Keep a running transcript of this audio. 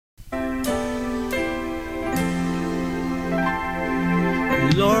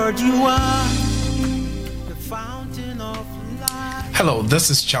Lord, you are the fountain of life. Hello, this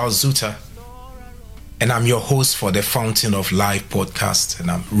is Charles Zuta, and I'm your host for the Fountain of Life podcast,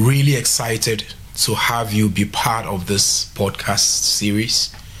 and I'm really excited to have you be part of this podcast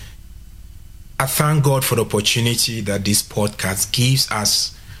series. I thank God for the opportunity that this podcast gives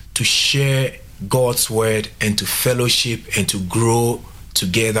us to share God's word and to fellowship and to grow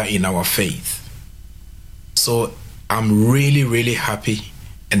together in our faith. So I'm really happy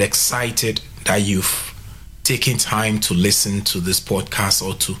and excited that you've taken time to listen to this podcast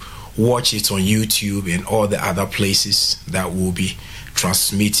or to watch it on YouTube and all the other places that will be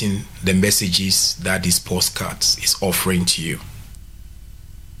transmitting the messages that this podcast is offering to you.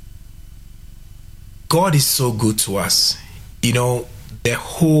 God is so good to us. You know, the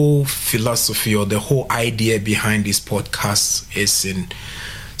whole philosophy or the whole idea behind this podcast is in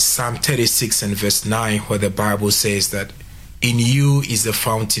Psalm 36 and verse 9, where the Bible says that in you is the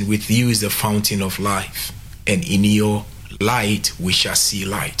fountain, with you is the fountain of life, and in your light we shall see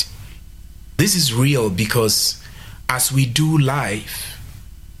light. This is real because as we do life,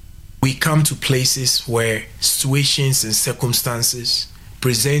 we come to places where situations and circumstances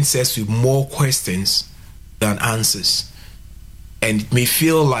present us with more questions than answers. And it may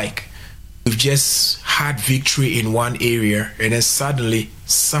feel like we've just had victory in one area and then suddenly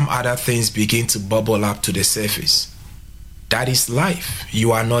some other things begin to bubble up to the surface. That is life.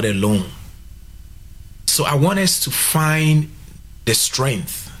 You are not alone. So I want us to find the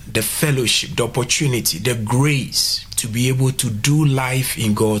strength, the fellowship, the opportunity, the grace to be able to do life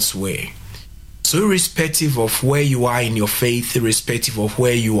in God's way. So irrespective of where you are in your faith, irrespective of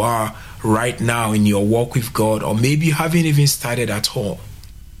where you are right now in your walk with God, or maybe you haven't even started at all,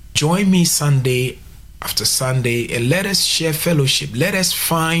 join me Sunday after Sunday and let us share fellowship. Let us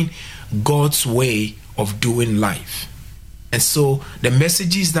find God's way of doing life. And so the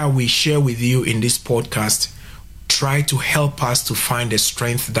messages that we share with you in this podcast try to help us to find the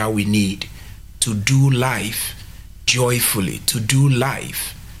strength that we need to do life joyfully, to do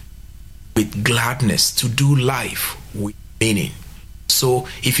life with gladness, to do life with meaning. So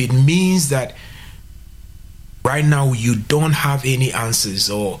if it means that right now you don't have any answers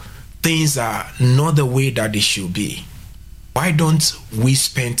or things are not the way that they should be, why don't we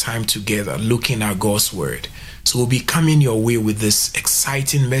spend time together looking at God's word? So we'll be coming your way with these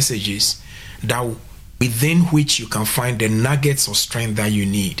exciting messages that within which you can find the nuggets of strength that you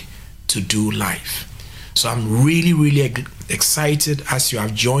need to do life. So I'm really excited as you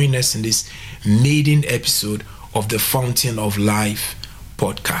have joined us in this maiden episode of the Fountain of Life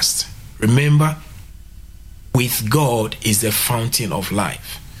podcast. Remember, with God is the fountain of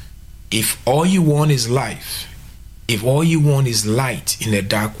life. If all you want is life, if all you want is light in a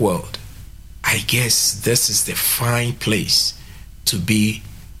dark world, I guess this is the fine place to be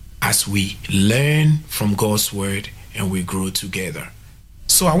as we learn from God's word and we grow together.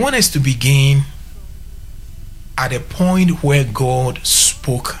 So I want us to begin at a point where God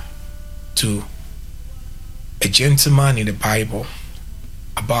spoke to a gentleman in the Bible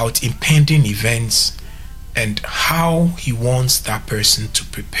about impending events and how he wants that person to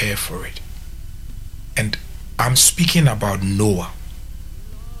prepare for it. And I'm speaking about Noah.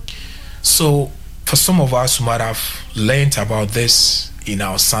 So for some of us who might have learned about this in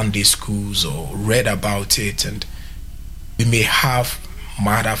our Sunday schools or read about it, and we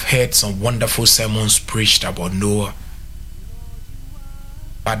might have heard some wonderful sermons preached about Noah,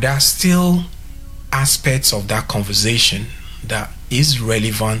 but there are still aspects of that conversation that is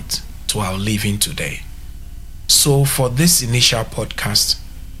relevant to our living today. So for this initial podcast,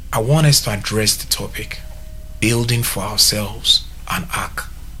 I want us to address the topic, building for ourselves an ark.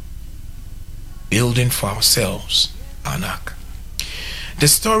 Building for ourselves an ark. The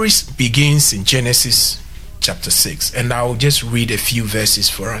story begins in Genesis chapter 6, and I'll just read a few verses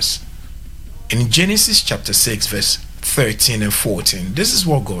for us. In Genesis chapter 6, verse 13 and 14, this is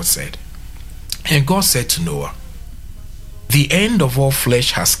what God said. And God said to Noah, "The end of all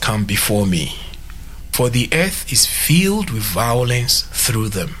flesh has come before me, for the earth is filled with violence through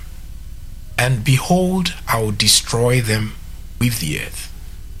them. And behold, I will destroy them with the earth.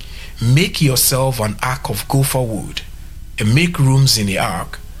 Make yourself an ark of gopher wood, and make rooms in the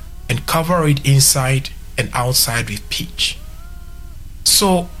ark, and cover it inside and outside with pitch."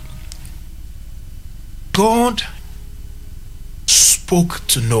 So God spoke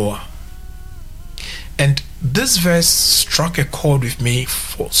to Noah, and this verse struck a chord with me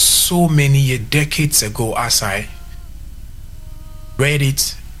for so many decades ago as I read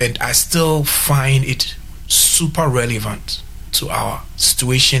it, and I still find it super relevant to our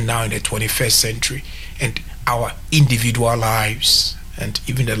situation now in the 21st century and our individual lives and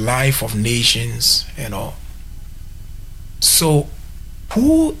even the life of nations and all. So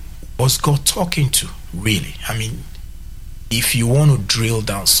who was God talking to, really? I mean, if you want to drill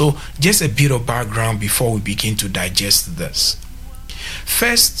down. So just a bit of background before we begin to digest this.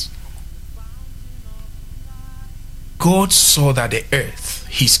 First, God saw that the earth,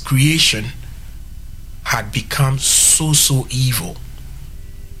 his creation, had become so evil.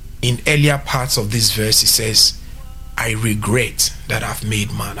 In earlier parts of this verse, it says, I regret that I've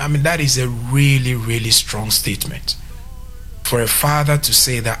made man. I mean, that is a really strong statement. For a father to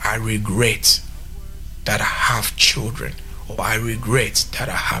say that I regret that I have children, or I regret that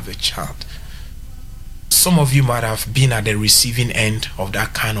I have a child. Some of you might have been at the receiving end of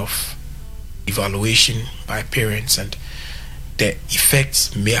that kind of evaluation by parents, and the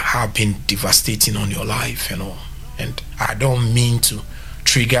effects may have been devastating on your life and all. And I don't mean to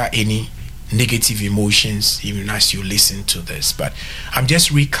trigger any negative emotions even as you listen to this, but I'm just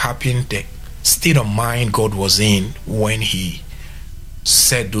recapping the state of mind God was in when he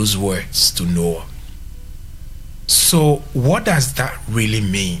said those words to Noah. So what does that really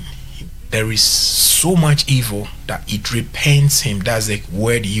mean? There is so much evil that it repents him. That's the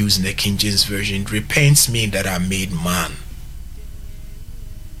word used in the King James Version. It repents me that I made man.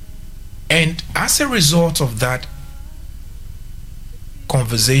 And as a result of that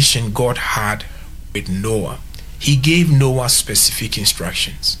conversation God had with Noah, he gave Noah specific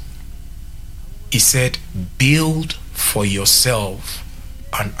instructions. He said, build for yourself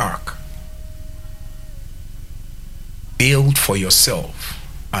an ark. Build for yourself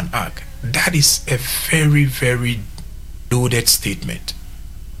an ark. That is a very loaded statement.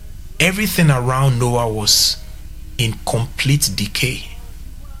 Everything around Noah was in complete decay.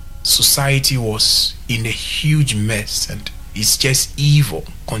 Society was in a huge mess, and it's just evil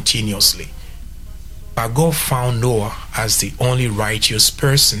continuously. But God found Noah as the only righteous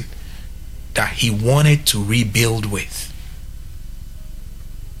person that he wanted to rebuild with.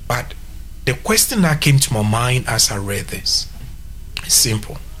 But the question that came to my mind as I read this is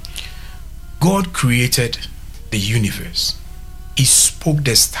simple. God created the universe. He spoke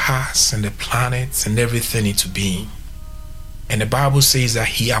the stars and the planets and everything into being. And the Bible says that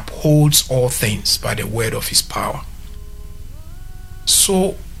he upholds all things by the word of his power.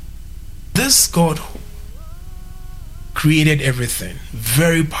 So this God created everything,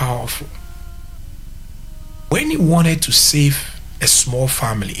 very powerful. When he wanted to save a small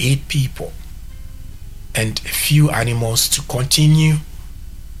family, 8 people, and a few animals to continue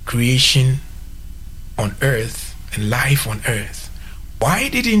creation on earth and life on earth, why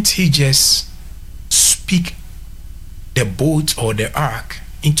didn't he just speak the boat or the ark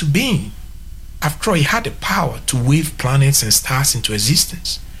into being? After all, he had the power to wave planets and stars into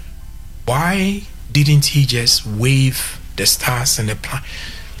existence. Why didn't he just wave the stars and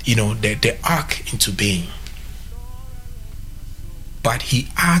the ark into being? But he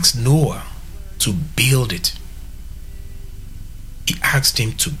asked Noah to build it. He asked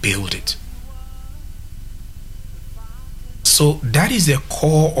him to build it. So that is the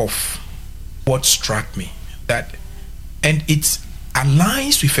core of what struck me. And it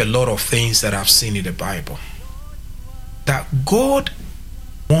aligns with a lot of things that I've seen in the Bible. That God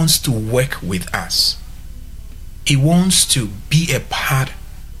wants to work with us. He wants to be a part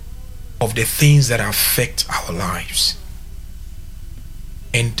of the things that affect our lives.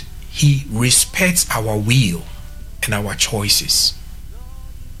 And he respects our will and our choices.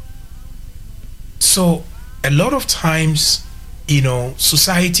 So a lot of times,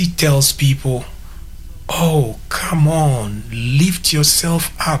 society tells people, oh, come on, lift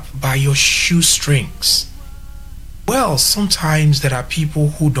yourself up by your shoestrings. Well, sometimes there are people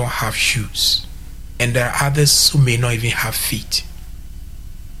who don't have shoes, and there are others who may not even have feet.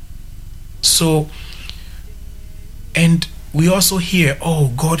 So, and we also hear,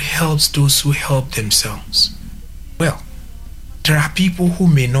 oh, God helps those who help themselves. Well, there are people who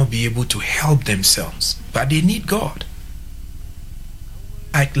may not be able to help themselves, but they need God.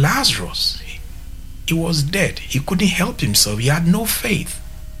 Like Lazarus, he was dead. He couldn't help himself. He had no faith.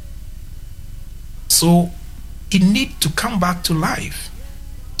 So he needs to come back to life.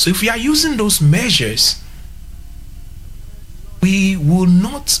 So if we are using those measures, we will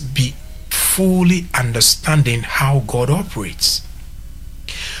not be fully understanding how God operates.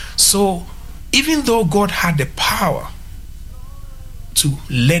 So even though God had the power to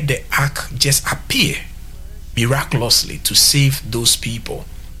let the ark just appear miraculously to save those people,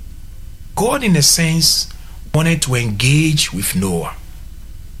 God in a sense wanted to engage with Noah.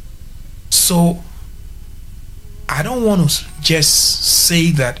 So I don't want to just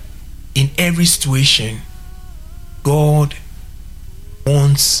say that in every situation God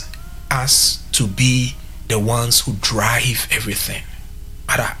wants us to be the ones who drive everything.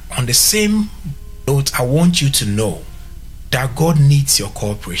 But on the same note, I want you to know that God needs your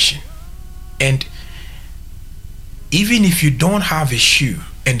cooperation. And even if you don't have a shoe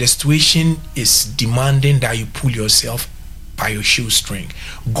and the situation is demanding that you pull yourself by your shoestring,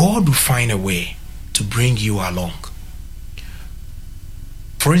 God will find a way to bring you along.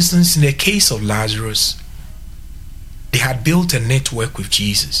 For instance, in the case of Lazarus, they had built a network with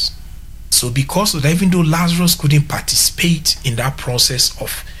Jesus. So because of that, even though Lazarus couldn't participate in that process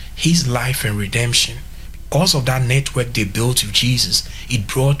of his life and redemption, because of that network they built with Jesus, it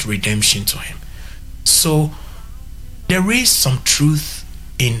brought redemption to him. So there is some truth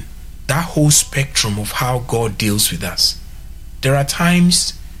in that whole spectrum of how God deals with us. There are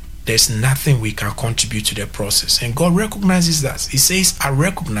times there's nothing we can contribute to the process, and God recognizes that. He says, I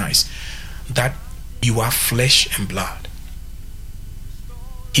recognize that you are flesh and blood.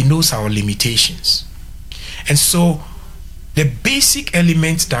 He knows our limitations. And so the basic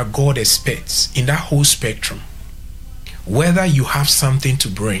elements that God expects in that whole spectrum, whether you have something to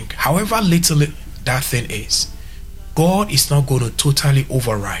bring, however little that thing is, God is not going to totally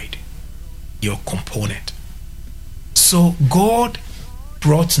override your component. So God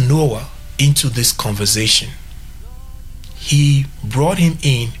brought Noah into this conversation. He brought him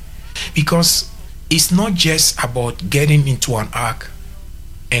in because it's not just about getting into an ark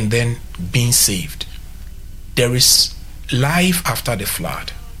and then being saved. There is life after the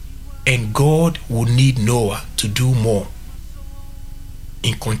flood, and God will need Noah to do more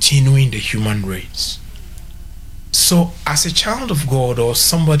in continuing the human race. So as a child of God, or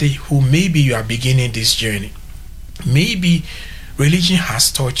somebody who maybe you are beginning this journey, maybe religion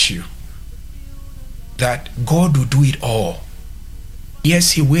has taught you that God will do it all.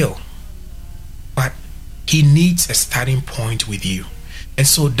 Yes, he will, but he needs a starting point with you. And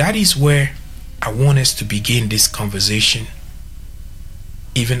so that is where I want us to begin this conversation,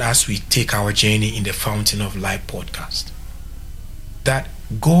 even as we take our journey in the Fountain of Life podcast. That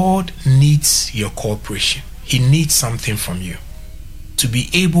God needs your cooperation. He needs something from you to be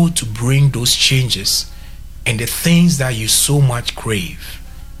able to bring those changes and the things that you so much crave.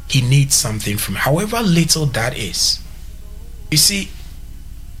 He needs something from you, however little that is. You see,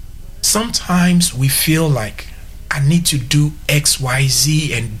 sometimes we feel like I need to do X, Y,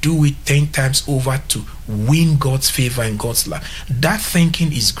 Z and do it 10 times over to win God's favor and God's love. That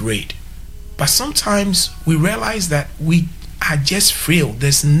thinking is great. But sometimes we realize that we are just frail.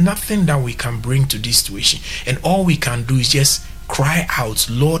 There's nothing that we can bring to this situation. And all we can do is just cry out,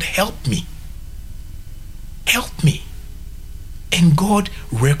 Lord, help me. Help me. And God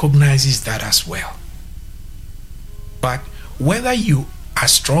recognizes that as well. But whether you are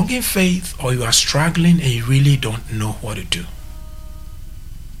strong in faith or you are struggling and you really don't know what to do,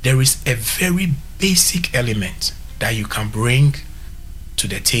 there is a very basic element that you can bring to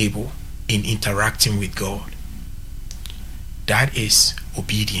the table in interacting with God. That is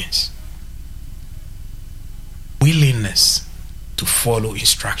obedience. Willingness to follow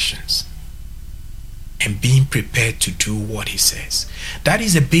instructions and being prepared to do what he says. That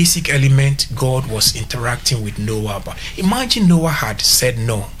is a basic element God was interacting with Noah about. Imagine Noah had said,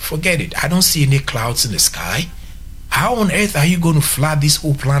 no, forget it. I don't see any clouds in the sky. How on earth are you going to flood this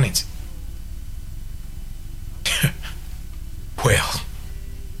whole planet? Well,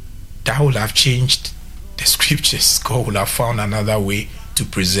 that would have changed the scriptures. God would have found another way to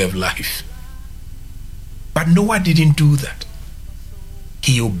preserve life. But Noah didn't do that.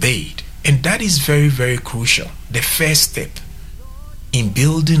 He obeyed. And that is very, very crucial. The first step in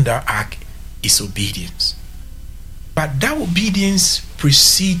building that ark is obedience. But that obedience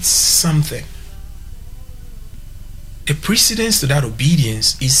precedes something. The precedence to that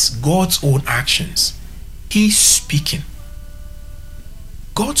obedience is God's own actions. He's speaking.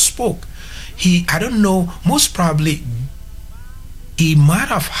 God spoke. I don't know, most probably he might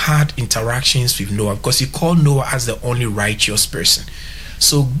have had interactions with Noah because he called Noah as the only righteous person.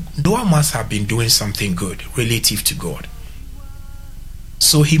 So Noah must have been doing something good relative to God.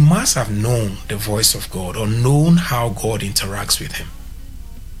 So he must have known the voice of God or known how God interacts with him.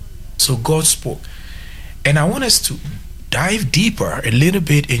 So God spoke. And I want us to dive deeper a little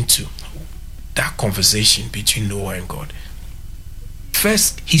bit into that conversation between Noah and God.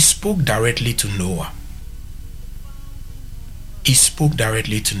 First, he spoke directly to Noah. He spoke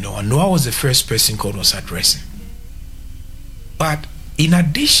directly to Noah. Noah was the first person God was addressing. But in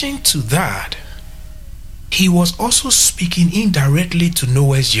addition to that, he was also speaking indirectly to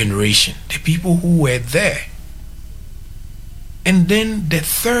Noah's generation, the people who were there. And then the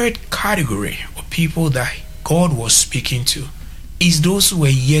third category of people that God was speaking to is those who were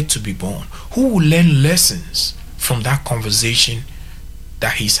yet to be born, who will learn lessons from that conversation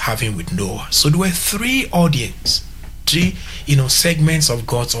that he's having with Noah. So there were three segments of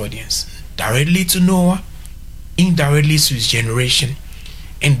God's audience: directly to Noah, indirectly to his generation,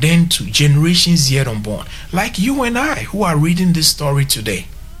 and then to generations yet unborn, like you and I who are reading this story today.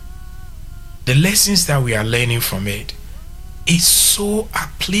 The lessons that we are learning from it is so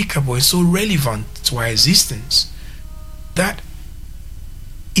applicable and so relevant to our existence that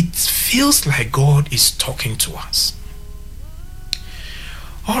it feels like God is talking to us.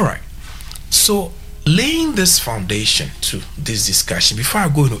 All right, so laying this foundation to this discussion, before I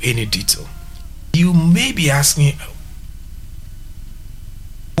go into any detail, you may be asking,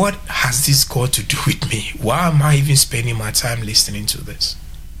 what has this got to do with me? Why am I even spending my time listening to this?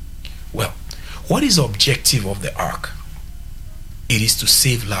 Well, what is the objective of the ark? It is to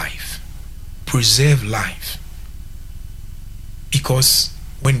save life, preserve life. Because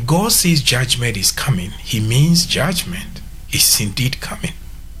when God says judgment is coming, he means judgment is indeed coming.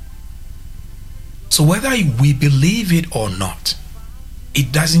 So whether we believe it or not,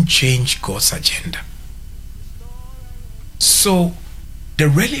 it doesn't change God's agenda. So the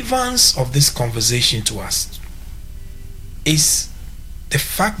relevance of this conversation to us is the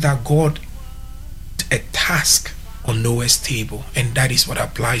fact that God put a task on Noah's table, and that is what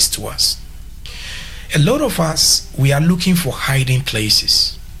applies to us. A lot of us, we are looking for hiding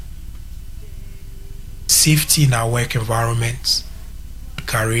places, safety in our work environments,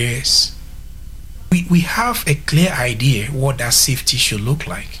 careers. We have a clear idea what that safety should look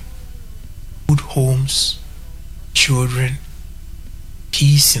like. Good homes, children,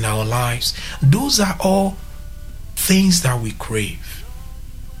 peace in our lives. Those are all things that we crave.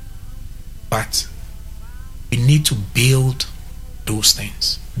 But we need to build those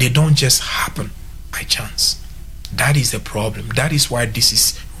things. They don't just happen by chance. That is the problem. That is why this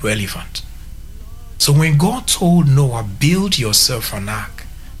is relevant. So when God told Noah, build yourself an ark,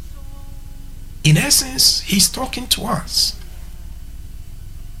 in essence, he's talking to us.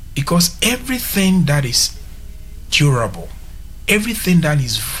 Because everything that is durable, everything that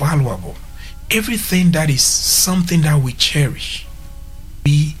is valuable, everything that is something that we cherish,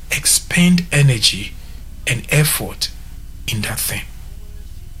 we expend energy and effort in that thing.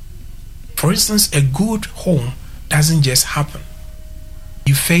 For instance, a good home doesn't just happen.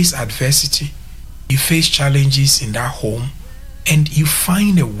 You face adversity, you face challenges in that home, and you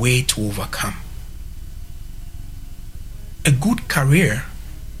find a way to overcome. A good career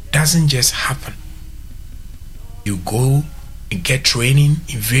doesn't just happen. You go and get training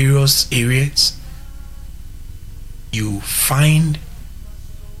in various areas. You find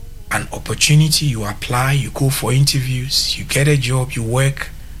an opportunity, you apply, you go for interviews, you get a job, you work.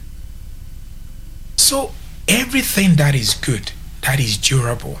 So everything that is good, that is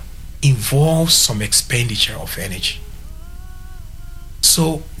durable, involves some expenditure of energy.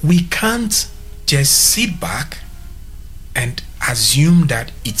 So we can't just sit back and assume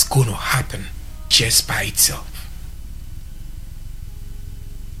that it's going to happen just by itself.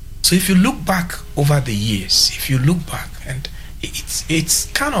 So if you look back over the years, and it's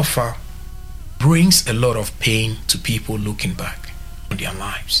kind of brings a lot of pain to people looking back on their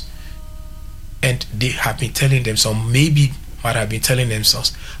lives. And they have been telling themselves, maybe might have been telling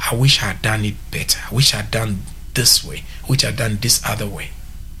themselves, I wish I had done it better. I wish I had done this way. I wish I had done this other way.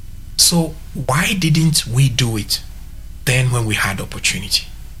 So why didn't we do it then when we had opportunity?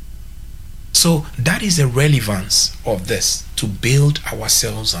 So that is the relevance of this, to build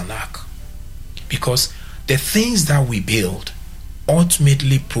ourselves an ark. Because the things that we build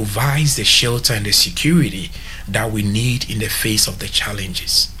ultimately provides the shelter and the security that we need in the face of the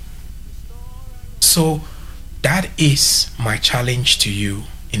challenges. So that is my challenge to you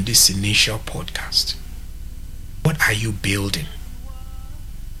in this initial podcast. What are you building?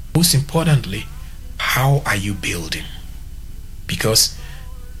 Most importantly, how are you building? Because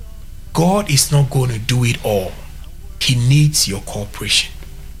God is not going to do it all. He needs your cooperation.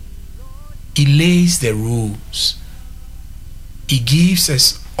 He lays the rules. He gives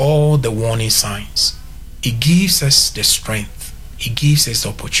us all the warning signs. He gives us the strength. He gives us the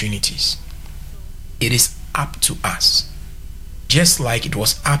opportunities. It is up to us, just like it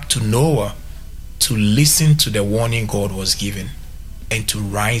was up to Noah to listen to the warning God was given and to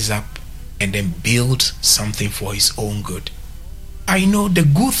rise up and then build something for his own good. I know the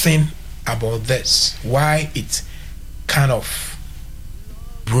good thing about this, why it kind of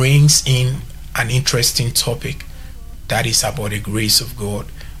brings in an interesting topic that is about the grace of God.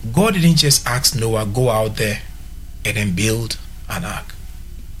 God didn't just ask Noah, go out there and then build an ark.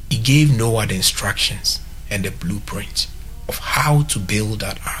 He gave Noah the instructions and the blueprint of how to build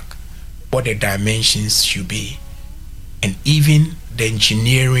that ark, what the dimensions should be, and even the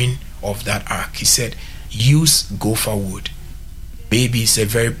engineering of that ark. He said, use gopher wood. Maybe it's a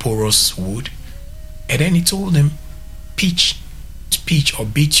very porous wood. And then he told them, pitch or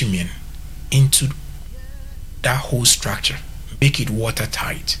bitumen into that whole structure. Make it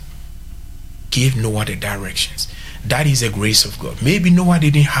watertight. Give Noah the directions. That is the grace of God. Maybe Noah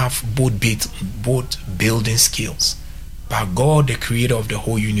didn't have boat building skills, but God, the creator of the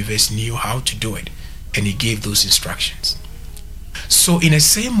whole universe, knew how to do it, and he gave those instructions. So in the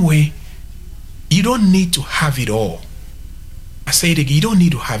same way, you don't need to have it all. I say it again, you don't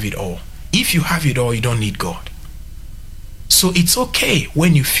need to have it all. If you have it all, you don't need God. So it's okay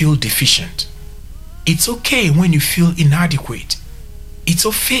when you feel deficient. It's okay when you feel inadequate. It's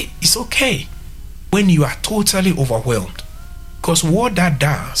okay when you are totally overwhelmed. Because what that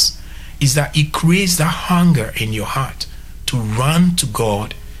does is that it creates that hunger in your heart to run to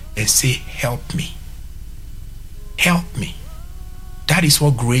God and say, help me. Help me. That is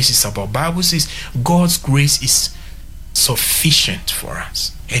what grace is about. Bible says God's grace is sufficient for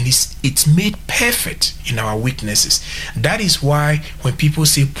us, and it's made perfect in our weaknesses. That is why when people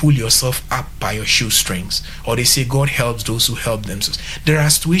say pull yourself up by your shoestrings, or they say God helps those who help themselves, there are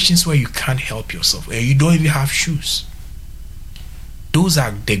situations where you can't help yourself, and you don't even have shoes. Those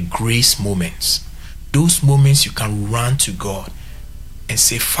are the grace moments. Those moments you can run to God and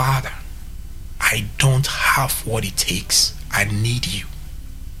say, Father, I don't have what it takes. I need you.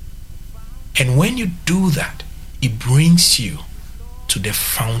 And when you do that, it brings you to the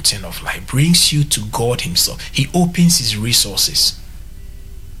fountain of life, brings you to God himself. He opens his resources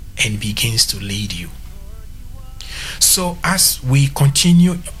and begins to lead you. So as we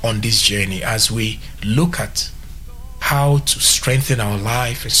continue on this journey, as we look at how to strengthen our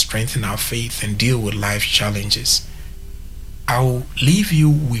life and strengthen our faith and deal with life challenges, I'll leave you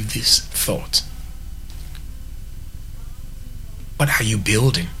with this thought. What are you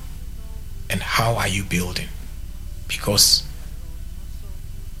building? And how are you building? Because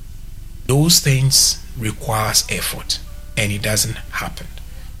those things requires effort, and it doesn't happen.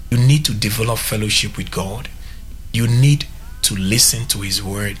 You need to develop fellowship with God. You need to listen to his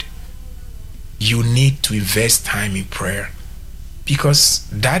word. You need to invest time in prayer, because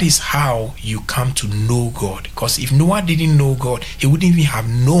that is how you come to know God. Because if Noah didn't know God, he wouldn't even have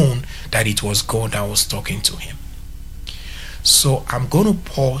known that it was God that was talking to him. So I'm going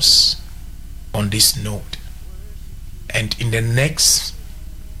to pause on this note, and in the next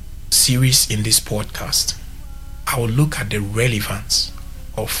series in this podcast, I will look at the relevance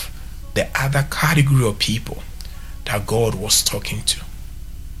of the other category of people that God was talking to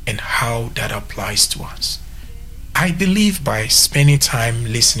and how that applies to us. I believe by spending time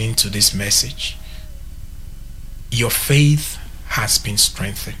listening to this message, your faith has been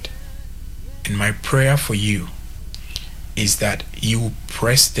strengthened. And my prayer for you is that you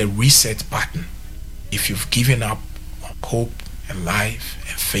press the reset button if you've given up on hope and life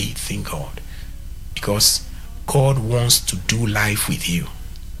and faith in God. Because God wants to do life with you,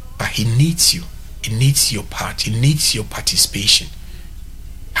 but he needs you. He needs your part. He needs your participation.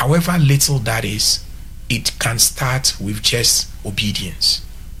 However little that is, it can start with just obedience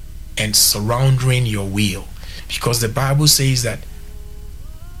and surrendering your will. Because the Bible says that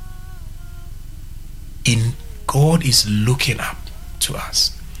God is looking up to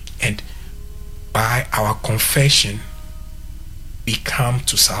us, and by our confession we come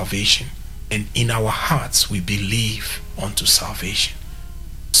to salvation, and in our hearts we believe unto salvation.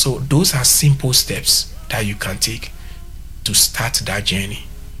 So those are simple steps that you can take to start that journey.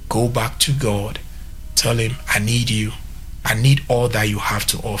 Go back to God, tell him, I need you, I need all that you have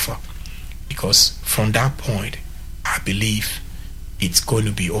to offer, because from that point I believe it's going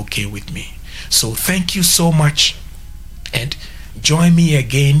to be okay with me. So thank you so much, and join me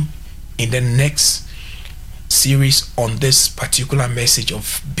again in the next series on this particular message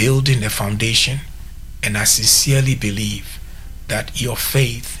of building a foundation. And I sincerely believe that your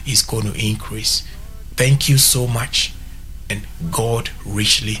faith is going to increase. Thank you so much, and God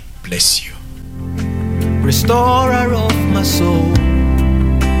richly bless you. Restorer of my soul,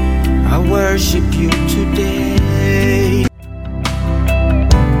 I worship you today.